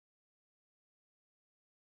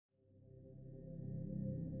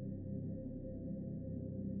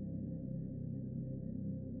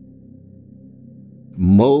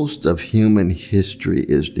Most of human history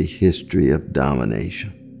is the history of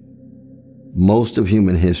domination. Most of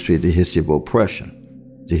human history is the history of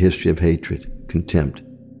oppression, the history of hatred, contempt,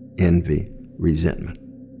 envy, resentment.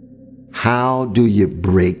 How do you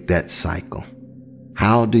break that cycle?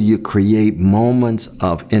 How do you create moments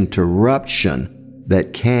of interruption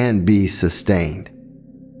that can be sustained?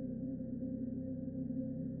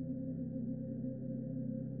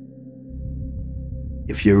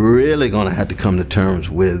 If you're really going to have to come to terms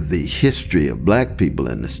with the history of black people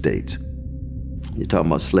in the States, you're talking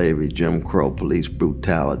about slavery, Jim Crow, police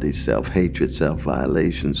brutality, self-hatred,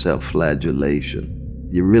 self-violation, self-flagellation.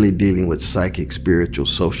 You're really dealing with psychic, spiritual,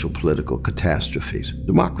 social, political catastrophes.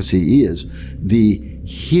 Democracy is the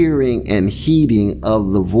hearing and heeding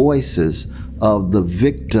of the voices of the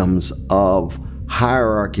victims of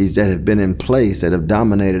hierarchies that have been in place that have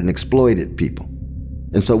dominated and exploited people.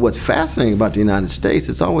 And so what's fascinating about the United States,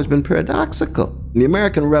 it's always been paradoxical. The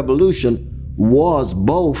American Revolution was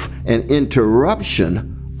both an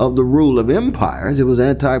interruption of the rule of empires. It was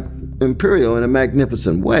anti-imperial in a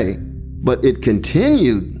magnificent way, but it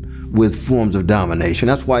continued with forms of domination.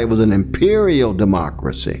 That's why it was an imperial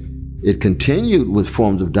democracy. It continued with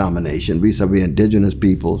forms of domination vis-a-vis indigenous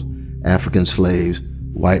peoples, African slaves,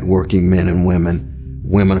 white working men and women,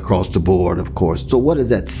 women across the board, of course. So what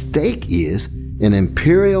is at stake is an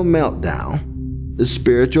imperial meltdown, the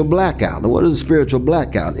spiritual blackout. And what is a spiritual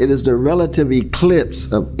blackout? It is the relative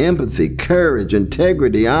eclipse of empathy, courage,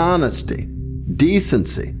 integrity, honesty,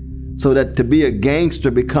 decency, so that to be a gangster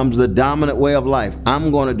becomes the dominant way of life. I'm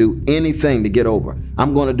going to do anything to get over.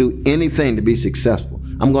 I'm going to do anything to be successful.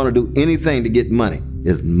 I'm going to do anything to get money.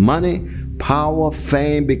 It's money, power,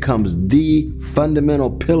 fame becomes the fundamental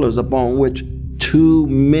pillars upon which too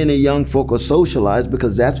many young folk are socialized,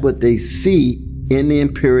 because that's what they see in the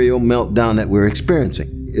imperial meltdown that we're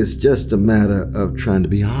experiencing. It's just a matter of trying to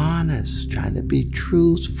be honest, trying to be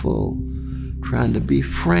truthful, trying to be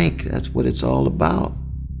frank. That's what it's all about.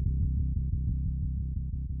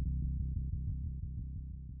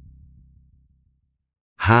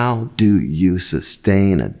 How do you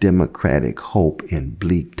sustain a democratic hope in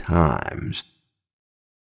bleak times?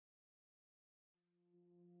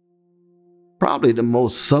 Probably the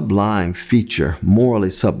most sublime feature,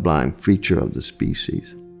 morally sublime feature of the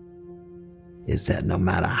species is that no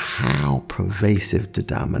matter how pervasive the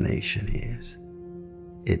domination is,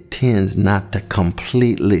 it tends not to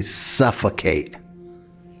completely suffocate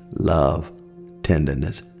love,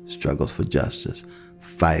 tenderness, struggles for justice,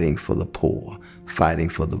 fighting for the poor, fighting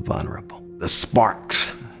for the vulnerable. The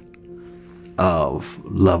sparks of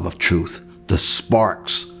love of truth, the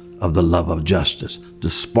sparks of the love of justice, the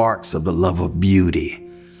sparks of the love of beauty,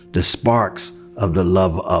 the sparks of the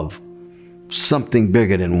love of something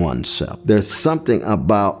bigger than oneself. There's something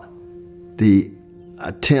about the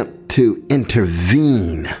attempt to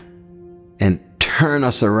intervene and turn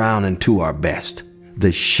us around into our best.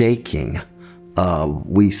 The shaking of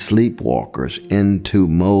we sleepwalkers into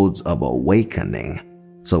modes of awakening.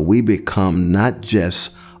 So we become not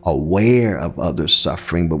just aware of others'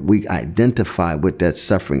 suffering, but we identify with that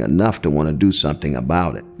suffering enough to want to do something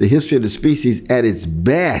about it. The history of the species at its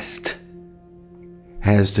best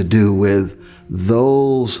has to do with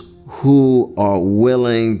those who are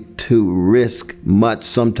willing to risk much,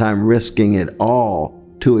 sometimes risking it all,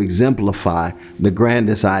 to exemplify the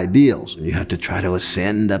grandest ideals. You have to try to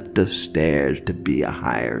ascend up the stairs to be a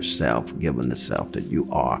higher self, given the self that you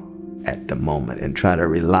are at the moment, and try to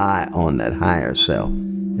rely on that higher self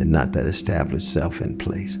and not that established self in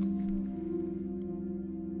place.